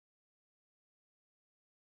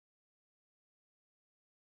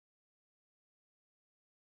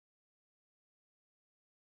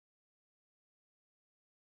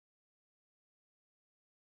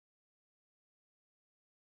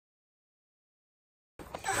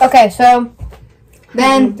Okay, so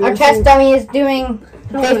then our test dummy is doing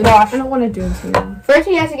face wash. I don't want to do this anymore. First,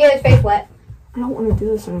 he has to get his face wet. I don't want to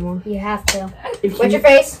do this anymore. You have to. If Wet your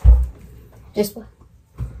face. Just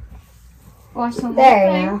Wash the whole there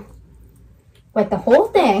you thing. go. Wet the whole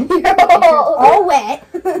thing. All wet.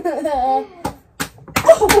 Oh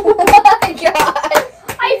my god.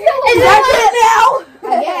 I feel Is like that it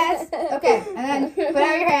now? Yes. Okay, and then put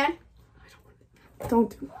out your hand. Don't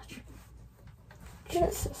do much.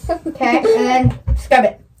 Okay, and then scrub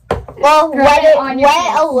it. Well, wet it, on your wet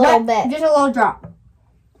face. a little Wet, bit. just a little drop.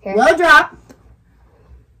 Here. Little drop.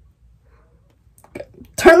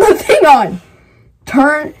 Turn the thing on.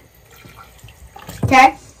 Turn.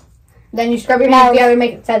 Okay. Then you scrub your hands together and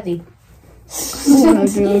make it sudsy. I don't want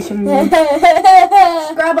to do this anymore.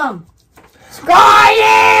 Scrub them. I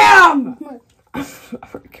am! I'm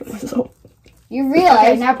gonna kill myself. You Okay,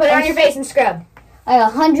 realize now put it on your face and scrub. like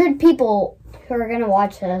 100 people who are gonna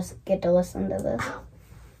watch us get to listen to this.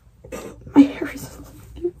 My hair is.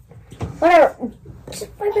 Whatever. Just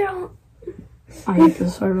wipe it off. I hate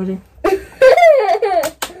this already.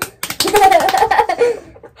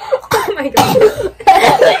 Oh my god.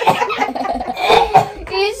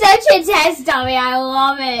 You're such a test dummy. I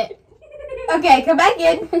love it. Okay, come back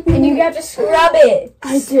in. And you have to scrub it.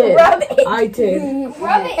 I did. Scrub it. I did.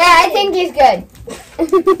 Scrub it. Yeah, I think he's good.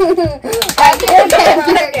 You're good.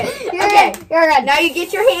 Okay. You're good. Now you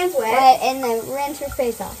get your hands wet. Wet and then rinse your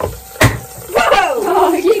face off. Whoa!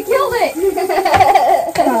 Oh, you killed it.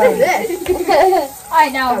 What is this?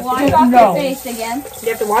 Alright, now wash off No. your face again. You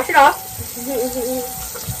have to wash it off.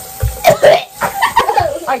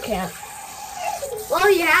 I can't. Well,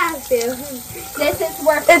 you have to. This is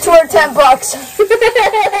worth It's worth $10. You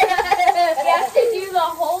have to do the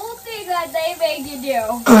whole thing that they make you do.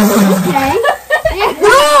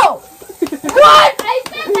 No! What? I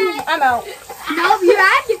said that. I'm out. Nope, you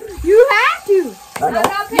have to. You have to. I'm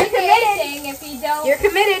not picking anything if you don't. You're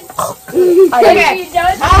committed. If you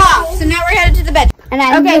don't. Ah, so now we're headed to the bed. And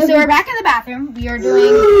I Okay, so we're back in the bathroom. We are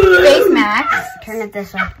doing face masks. turn it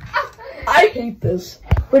this way. I hate this.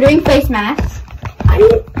 We're doing face masks. I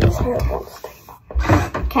hate this hair.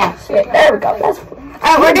 Okay. There we go. That's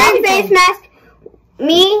We're doing face mask.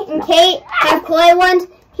 Me and Kate have clay ones.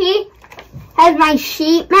 He has my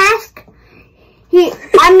sheet mask.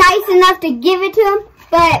 I'm nice enough to give it to him,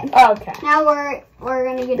 but okay. now we're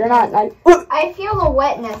gonna get. You're not nice. I feel the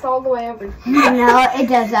wetness all the way over. No, it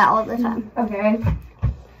does that all the time. Okay.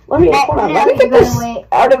 Let me hold on. Let me you get gotta this wait.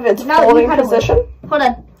 out of its No, you folding gotta position. Hold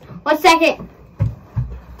on. 1 second.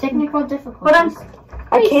 Technical difficulties. Hold on.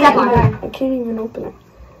 I seconds. can't even open it.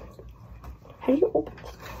 How do you open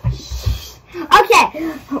this?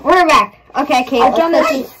 Okay, we're back. Okay, Kate. I've done let's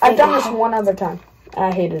this. I've done this one other time. I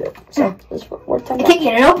hated it. So it's worth $10. I can't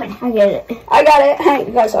get it open. I get it. I got it. Hey,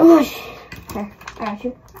 you guys up. Here, I got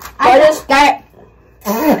you. I just Got it.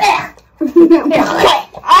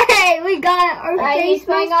 Okay, we got our Alright, face he's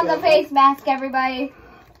putting mask. on the face mask, everybody.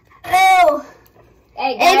 Ew.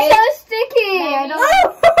 Hey, guys. It's so sticky. I don't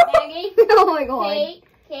Maggie. Oh my god.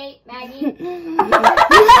 Kate, Maggie.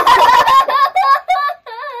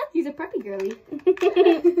 He's a preppy girly.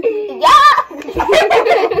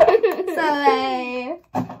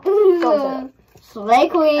 Slay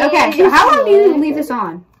queen. Okay, so how long do you leave this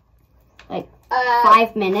on?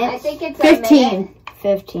 5 minutes. I think it's 15.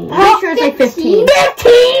 15. I'm sure it's like 15. 15?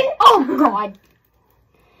 Oh god.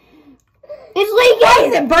 It's leaking. Why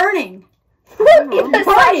is it burning? It's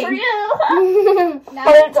burning.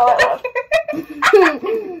 put it all out.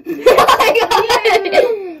 Oh my god.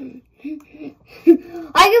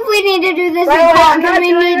 I think we need to do this Right, at I'm Colin. not We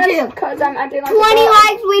doing need this to. because I'm acting like 20 a girl.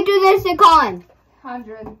 likes, we do this at Colin.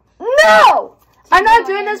 100. No! I'm not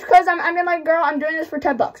doing this because I'm acting like a girl. I'm doing this for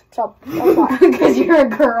 $10. So that's why. Because you're a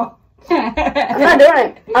girl. I'm not doing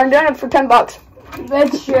it. I'm doing it for $10.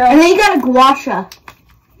 That's true. And then you gotta gua sha.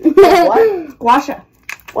 What? Gua sha.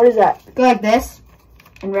 What is that? Go like this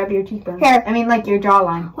and rub your cheekbones. Here. I mean, like your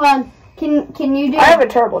jawline. Hold on. Can you do I have a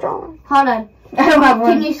terrible drawing. Hold on. I don't have Can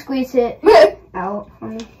one. you squeeze it out for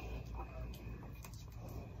me?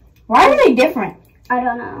 Why are they different? I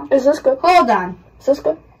don't know. Is this good? Hold on. Is this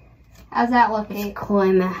good? How's that looking?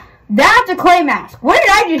 Clay mask. That's a clay mask. What did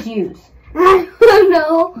I just use? I don't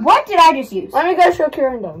know. What did I just use? Let me go show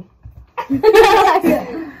Kieran down.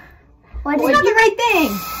 What It's did not the right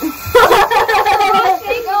thing.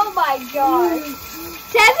 Oh my god.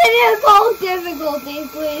 Technical difficulties,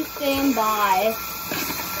 please stand by.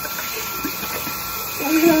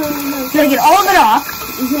 Gotta get all of it off.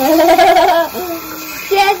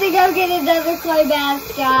 She has to go get another clay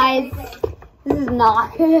mask, guys. This is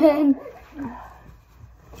not good.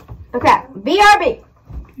 Okay. BRB.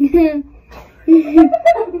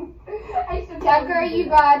 Tucker, you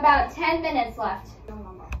got about 10 minutes left.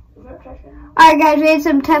 Alright guys, we had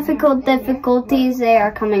some technical difficulties. They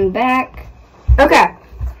are coming back. Okay.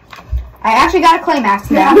 I actually got a clay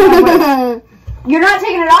mask now. You're not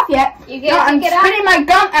taking it off yet. You can't take it out. Spitting my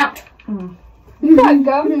gum out. You got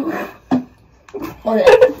gum?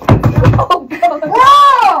 Oh, God.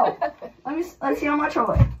 Whoa! Let's see how much of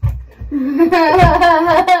it.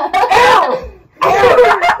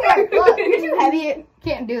 Look, you're too heavy. You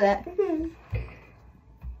can't do that.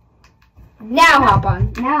 Now hop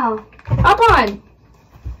on. Now, Hop on.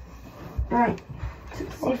 Alright.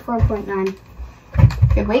 4.9.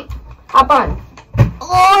 Okay, wait. Hop on.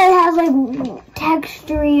 Oh, it has like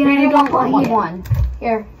texture-y and I don't like it. 1.1.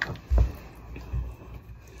 Here.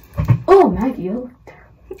 Oh, Maggie, you look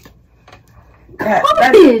terrible.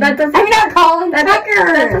 That doesn't. I'm not calling That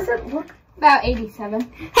Tucker. doesn't look. About 87.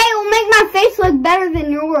 Hey, it'll make my face look better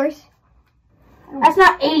than yours. That's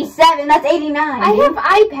not 87. That's 89. I have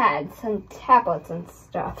iPads and tablets and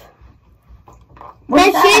stuff. That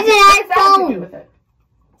shit's an iPhone. With it?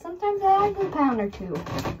 Sometimes I have a pound or two.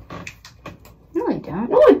 No, I don't.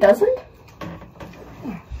 No, it doesn't.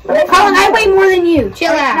 Colin, I weigh more than you.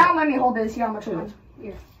 Chill Now out. let me hold it and see how much it is.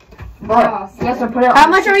 Oh, Yes, I put it. How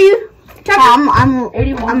much are you? I'm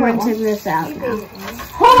 81.1. rinsing this out now.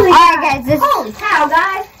 Holy Alright guys, this Holy cow,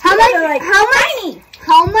 guys. how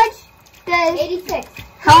much does 86.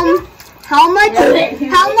 how much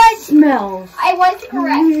Smells. I was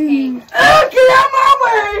correct, Kate. Oh, get out my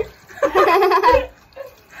way!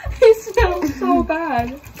 It smells so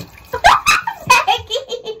bad.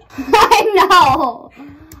 I know.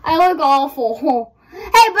 I look awful.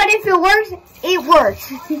 Hey, but if it works, it works.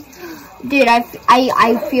 Dude, I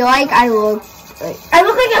feel like I look like I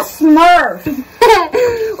look like a Smurf.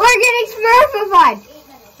 we're getting Smurfified.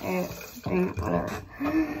 Whatever.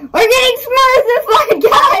 We're getting Smurfified,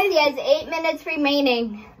 guys. He has 8 minutes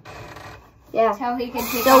remaining. Yeah. Until he can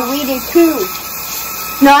take So off. we did 2.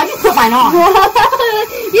 No, I just put mine on. You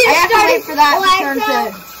I have to wait for that to turn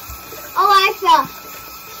to. Alexa,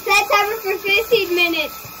 set timer for 15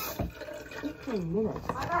 minutes.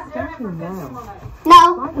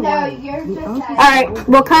 No. No, you're just Alright,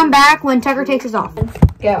 we'll come back when Tucker takes us off.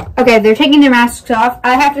 Go. Okay, they're taking their masks off.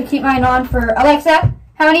 I have to keep mine on for Alexa.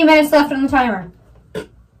 How many minutes left on the timer?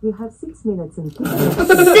 You have 6 minutes and 6 more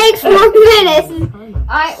minutes.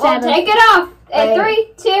 Alright, well, 7. take it off. In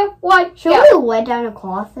 3, 2, 1, Should go. we wet down a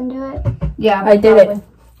cloth and do it? Yeah, I did it.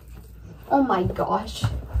 Oh my gosh.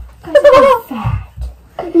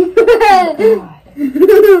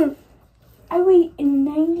 I weigh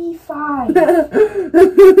 95.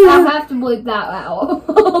 I'll have to bleep that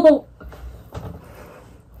out.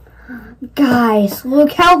 Guys,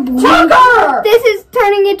 look how blue. Tucker! This is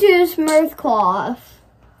turning into a Smurf cloth.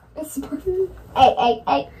 Hey! Ew!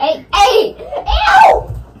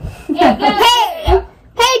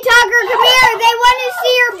 Hey, Tucker, come here. They want to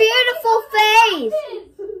see your beautiful face.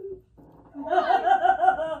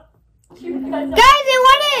 Guys,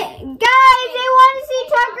 they want to see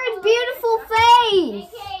Tucker's beautiful face.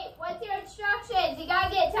 Kate, what's your instructions? You gotta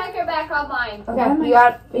get Tucker back online. Okay,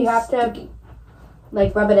 you have to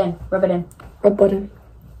like rub it in. Rub button.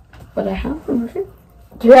 What I have on my face?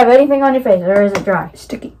 Do you have anything on your face or is it dry?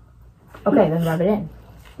 Sticky. Okay, then rub it in.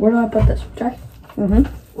 Where do I put this? Dry?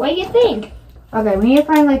 What do you think? Okay, we need to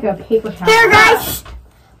find like a paper towel. There, guys.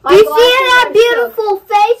 My You see glasses that are beautiful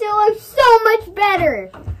face? It looks so much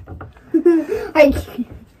better.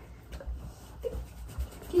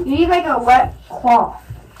 You need like a wet cloth.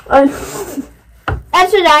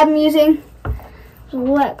 That's what I'm using. It's a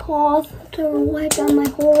wet cloth to wipe on my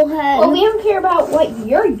whole head. Well, we don't care about what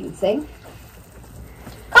you're using.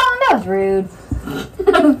 Oh, that was rude.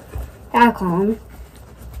 Alcohol.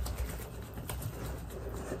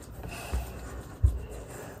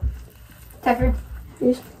 Tucker,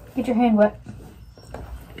 Yes. get your hand wet.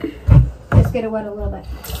 Just get it wet a little bit.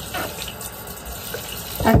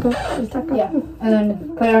 Yeah, and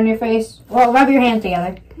then put it on your face. Well, rub your hands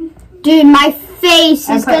together. Dude, my face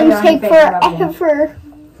And is put it gonna on take your face and rub it in. forever.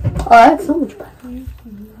 Oh, that's so much better.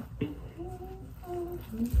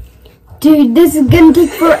 Dude, this is gonna take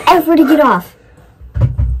forever to get off.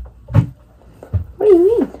 What do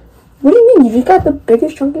you mean? What do you mean? You just got the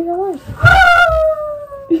biggest chunk of your life.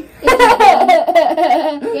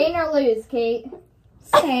 Gain or lose, Kate?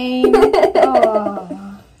 Same. Oh.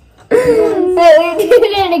 We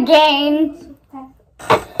did it again.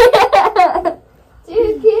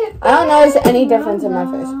 I don't notice any difference in my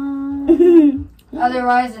face.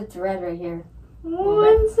 Otherwise, it's red right here.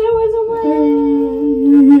 Once there was a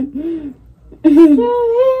way. Where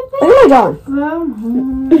am I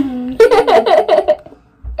going?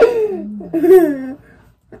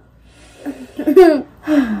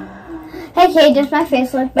 Hey, Kate, does my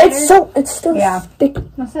face look better? It's still sticky.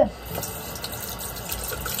 What's this?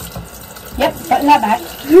 Yep, putting that back.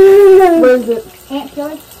 Where is it? Ant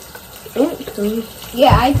killer? Ant.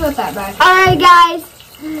 Yeah, I put that back. Alright, guys.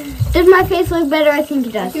 Does my face look better? I think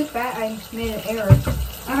it does. Too fat. I made an error.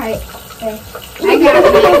 Alright. Okay. I got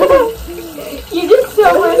it. You just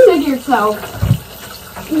so much in yourself.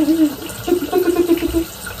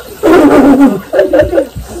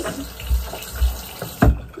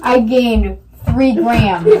 I gained 3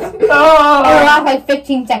 grams. It lasted like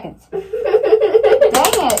 15 seconds. Dang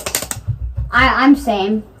it. I'm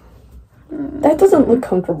same. That doesn't look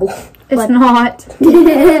comfortable. It's not. Try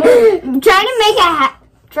to make a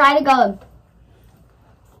try to go.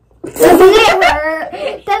 Doesn't it hurt?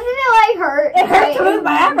 Doesn't it like hurt? It hurts to move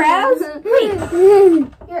my eyebrows.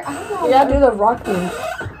 You gotta do the rock move.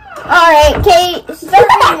 Alright, Kate, start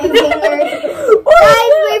removing hers.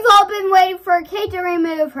 Guys, we've all been waiting for Kate to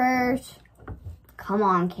remove hers. Come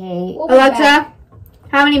on, Kate. Alexa,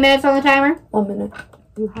 how many minutes on the timer? 1 minute.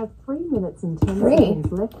 You have 3 minutes and 10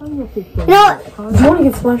 seconds left on your 15. No. Do you want to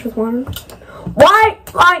get splashed with water? Why?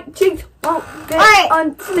 My cheeks won't get Alright.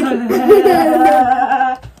 unsticky.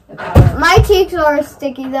 My cheeks are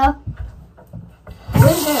sticky though.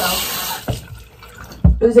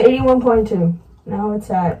 It was 81.2. Now it's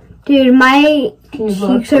at. Dude, my Can you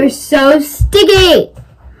look? cheeks are so sticky.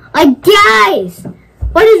 Like, guys,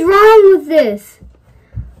 what is wrong with this?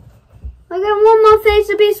 Like, I want my face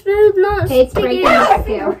to be smooth, not Kate's sticky. breaking the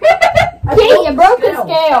scale. Kate, you broke the scale.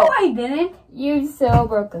 No, I didn't. You so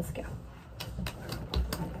broke the scale.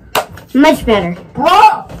 Much better.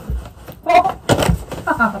 Bro!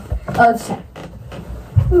 Oh, it's 10.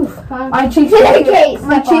 My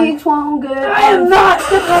cheeks won't good. I am not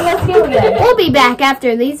stepping on that scale again. We'll be back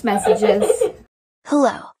after these messages.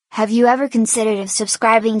 Hello, have you ever considered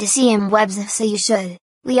subscribing to CM Webs? If so, you should.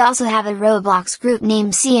 We also have a Roblox group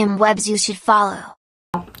named CM Webs you should follow.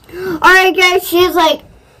 Alright, guys, she has like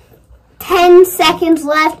 10 seconds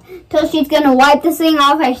left till she's gonna wipe this thing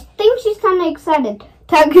off. I think she's kind of excited.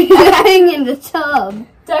 Tucker's lying in the tub.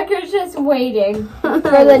 Tucker's just waiting for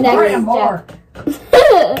the next step.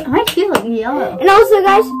 I feel like yellow. And also,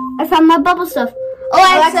 guys, I found my bubble stuff.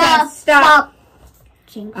 Alexa, stop.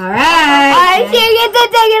 Alright. Alright, she gets to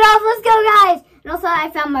take it off. Let's go, guys. And also, I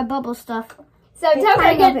found my bubble stuff. So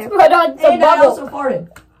Tucker gets put on some And I bubbles. also farted.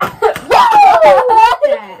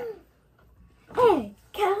 Hey,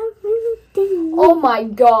 come. Oh my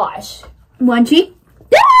gosh. One cheek.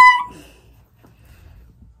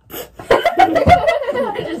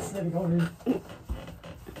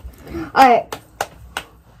 Alright.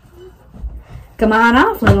 Come on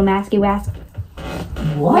off, little masky wask.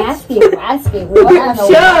 What? Raspy. What?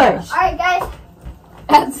 Shush. Alright, guys.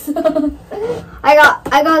 That's I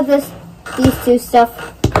got these two stuff.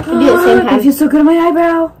 We do it at the same I time. feel so good on my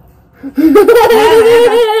eyebrow.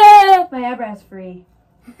 My eyebrow's free.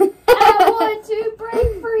 I want to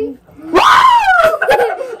break free.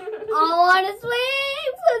 I want to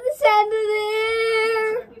swing for the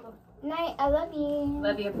chandelier. Night, I love you.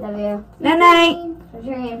 Love you. Love you. Night night.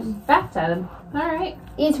 Dreams. Bathtub. All right.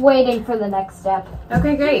 He's waiting for the next step.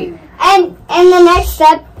 Okay, great. And the next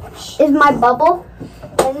step is my bubble.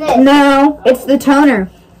 And this. No, it's the toner.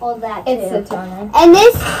 All that It's too. the toner. And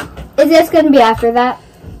this gonna be after that?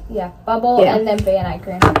 Yeah, bubble Yeah. and then Van Eye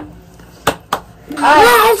cream.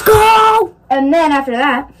 Let's go! And then after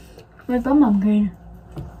that, my bum green.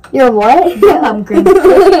 Your what? Bum green.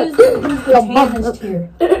 Tanner's here.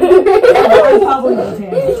 I'm probably the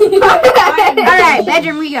tan. Alright,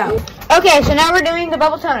 bedroom we go. Okay, so now we're doing the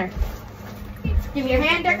bubble toner. Give me your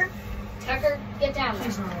hand, Tucker. Tucker, get down.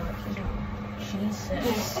 It's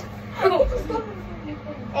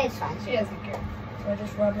fine. She doesn't care. So I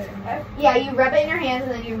just rub it in there. Yeah, you rub it in your hands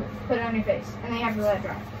and then you put it on your face. And then you have to let it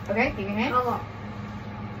dry. Okay, give me your hand.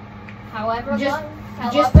 However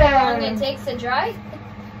Just- long it takes to dry.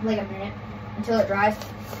 Like a minute. Until it dries.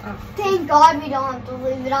 Thank God we don't have to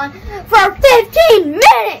leave it on for 15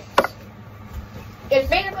 minutes! It's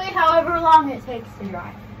basically however long it takes to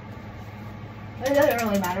dry. It doesn't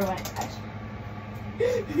really matter when it dries.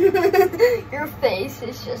 Your face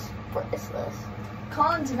is just priceless.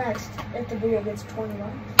 Colin's next if the video gets 20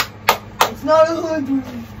 likes. It's not 100.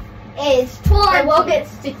 It's It 20. will get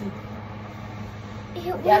sticky. It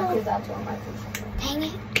Yeah, will. because that's what my face is. Dang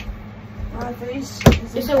it. My face.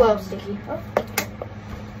 Just a little sticky.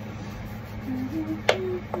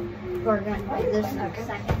 We're gonna do this in a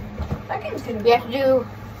second. Second's gonna You have to do...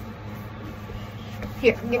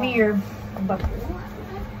 Here, give me your bubble.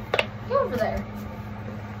 Go over there.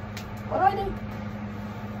 What do I do?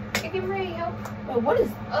 You're getting ready to help. Oh, what is?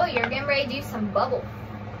 Oh, you're getting ready to do some bubble.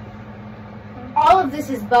 All of this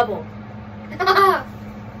is bubble.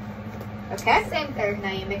 Okay. Same thing.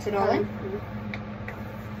 Now you mix it all in.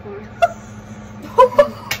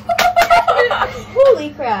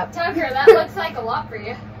 Holy crap. Tucker, that looks like a lot for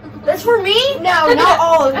you. That's for me? No, not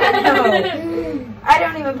all of it. No. I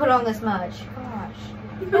don't even put on this much. Gosh.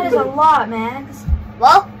 That is a lot, Max.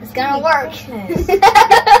 Well, it's gonna work.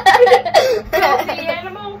 Coffee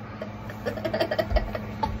animal.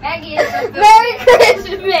 Maggie is a Merry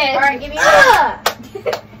Christmas. Alright, give me your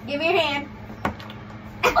give me your hand.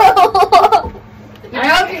 I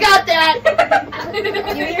hope you got that. Give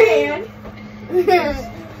me your hand.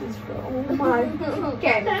 Oh my.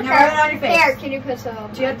 Okay, now rub it on your face. Here, can you put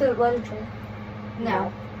some? Do you have to let it dry?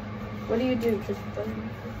 No. What do you do? Just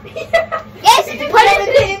Yes, put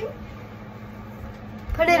it in.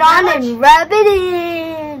 Put it on and rub it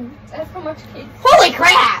in. That's how much cake. Holy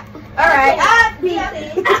crap! Alright,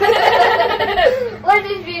 busy. What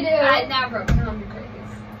did you do? I never put on the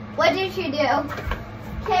cookies. What did you do?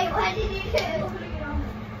 Okay, what did you do?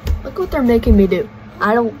 look what they're making me do.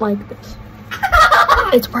 I don't like this.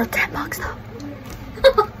 It's worth $10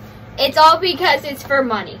 though. It's all because it's for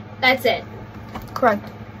money. That's it. Correct.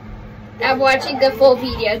 I'm watching the full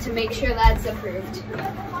video to make sure that's approved.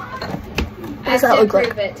 I have that to look like?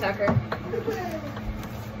 approve it, Tucker.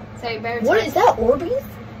 So you better What is that, Orbeez?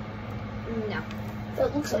 No.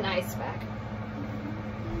 That looks It's an ice pack.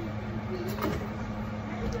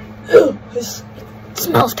 It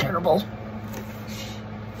smells terrible.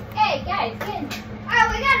 Hey, guys, get Alright,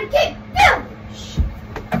 we gotta keep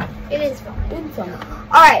film. it is fun. Been fun.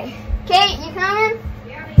 Alright, Kate, you coming?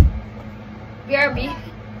 BRB.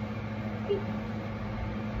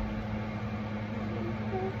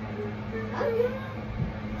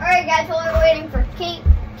 Alright guys, while we're waiting for Kate.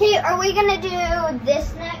 Kate, are we gonna do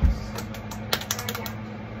this next?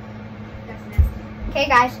 Okay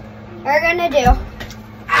guys, we're gonna do.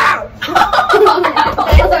 That's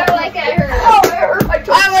like I heard. Alright,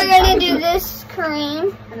 we're gonna do this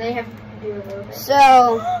cream. And then you have to do a little bit.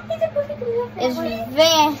 So, it's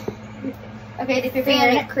Okay, dip your finger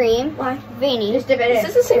in Vanny it. cream. Why? Vanny. Just dip it in. Is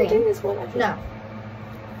this the same thing as what I did? No.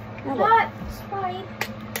 What?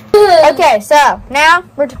 Okay, so now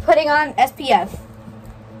we're putting on SPF.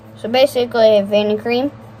 So basically, Vanny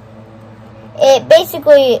cream. It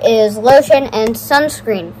basically is lotion and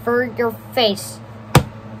sunscreen for your face.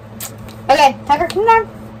 Okay, Tucker, come down.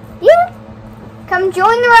 Yeah. Come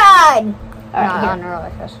join the ride. Alright, on the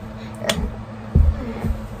roller coaster.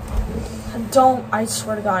 Don't, I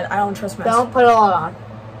swear to God, I don't trust myself. Don't put a lot on.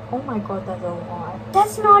 Oh my god, that's a lot.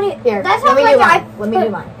 That's not it. Here, That's let how me much do mine. I. Let me do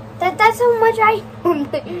mine. That's how much I.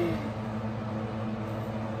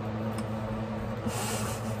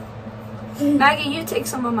 Maggie, you take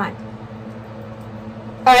some of mine.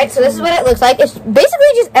 Alright, so this is what it looks like. It's basically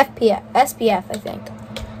just SPF, I think.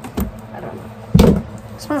 I don't know.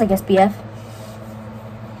 It smells like SPF.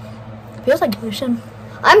 It feels like lotion.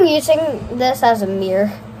 I'm using this as a mirror.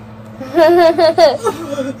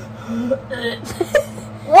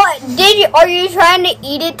 What? Are you trying to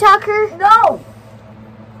eat it, Tucker? No!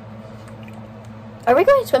 Are we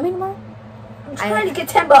going swimming tomorrow? I'm trying to get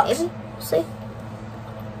 $10. Maybe. See?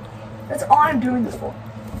 That's all I'm doing this for.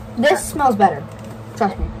 This smells better.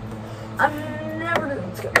 Trust me. I'm never doing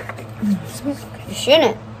this good. You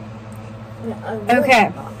shouldn't.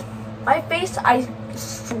 Okay. My face, I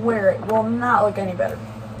swear it will not look any better.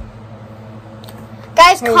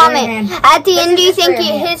 Guys, Hey, your comment. hand. At the This end, do you is just for think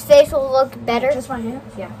your hand. his face will look better? Just my hands?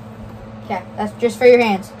 Okay, that's just for your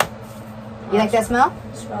hands. You like that smell?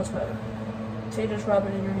 It smells better. So you just rub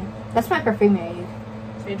it in your hand. That's my perfume I use.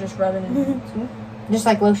 So you just rub it in your hand. Just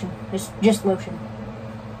like lotion. Just lotion.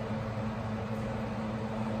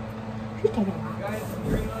 She's taking a while.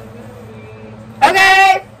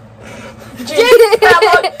 Okay!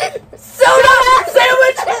 Soda!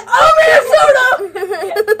 Sandwich! Over here, soda!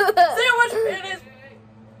 Sandwich! It is.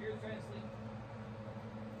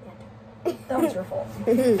 That was your fault.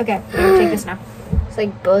 Okay, here, take this now. It's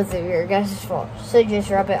like both of your guys' fault. So just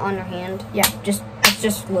rub it on your hand. Yeah, it's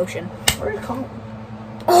just lotion. Where'd it come?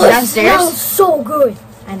 Oh, Downstairs? so good.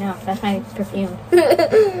 I know, that's my perfume.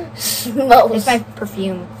 Smells. It's my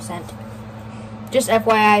perfume scent. Just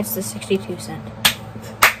FYI, it's the 62 cent.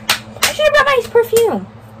 I should have brought my perfume.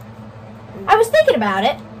 I was thinking about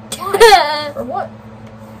it. For what?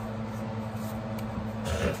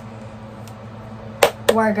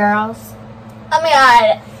 We're girls. I mean,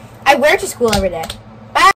 I wear it to school every day.